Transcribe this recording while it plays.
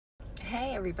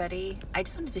Hey everybody, I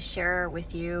just wanted to share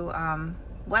with you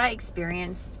what I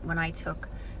experienced when I took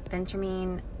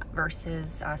Phentermine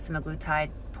versus Semaglutide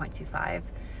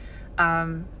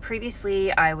 0.25.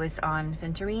 Previously I was on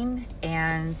Phentermine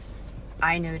and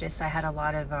I noticed I had a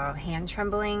lot of hand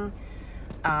trembling.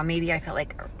 Maybe I felt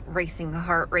like racing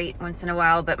heart rate once in a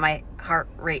while, but my heart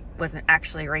rate wasn't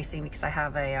actually racing because I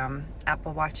have a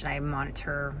Apple Watch and I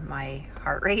monitor my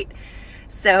heart rate.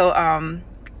 So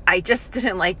I just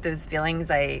didn't like those feelings.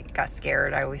 I got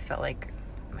scared. I always felt like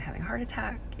I'm having a heart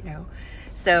attack,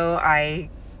 So I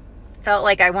felt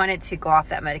like I wanted to go off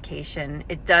that medication.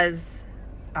 It does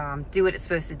do what it's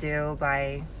supposed to do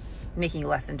by making you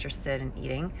less interested in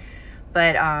eating.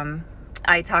 But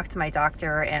I talked to my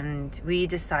doctor and we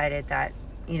decided that,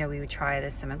 we would try the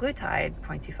Semaglutide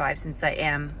 0.25 since I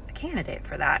am a candidate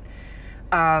for that.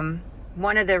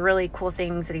 One of the really cool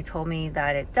things that he told me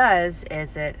that it does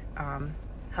is it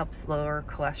helps lower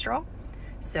cholesterol.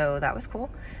 So that was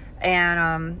cool.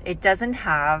 And it doesn't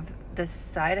have the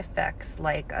side effects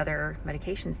like other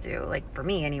medications do. Like for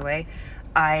me anyway,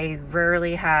 I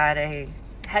rarely had a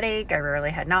headache. I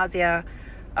rarely had nausea.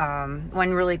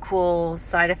 One really cool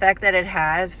side effect that it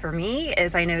has for me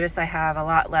is I notice I have a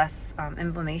lot less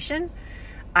inflammation.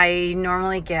 I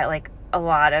normally get like a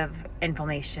lot of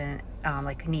inflammation,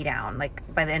 like knee down. Like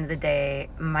by the end of the day,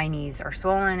 my knees are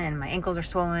swollen and my ankles are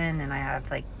swollen and I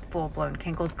have like full-blown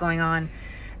kinkles going on.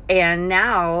 And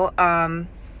now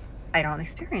I don't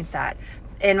experience that.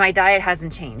 And my diet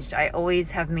hasn't changed. I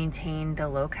always have maintained the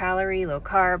low calorie, low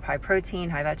carb, high protein,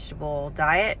 high vegetable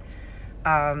diet.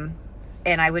 And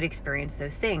I would experience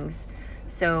those things.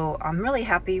 So I'm really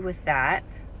happy with that.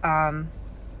 I'm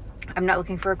not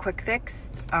looking for a quick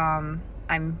fix.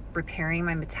 I'm repairing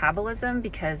my metabolism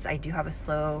because I do have a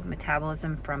slow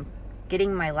metabolism from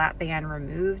getting my lap band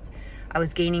removed. I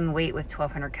was gaining weight with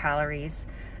 1,200 calories,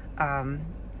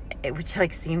 which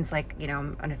like seems like,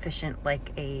 I'm inefficient,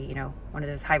 like a, one of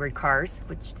those hybrid cars,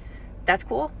 which that's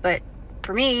cool. But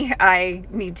for me, I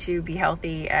need to be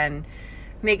healthy and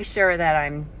make sure that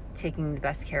I'm taking the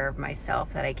best care of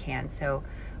myself that I can. So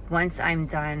once I'm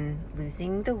done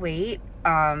losing the weight,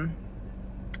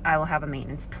 I will have a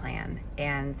maintenance plan.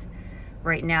 And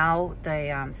right now the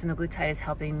Semaglutide is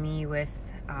helping me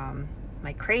with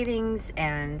my cravings,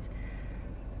 and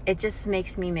it just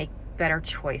makes me make better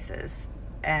choices.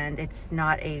 And it's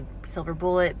not a silver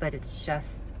bullet, but it's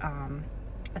just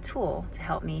a tool to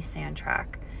help me stay on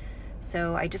track.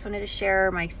 So I just wanted to share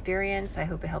my experience. I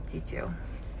hope it helped you too.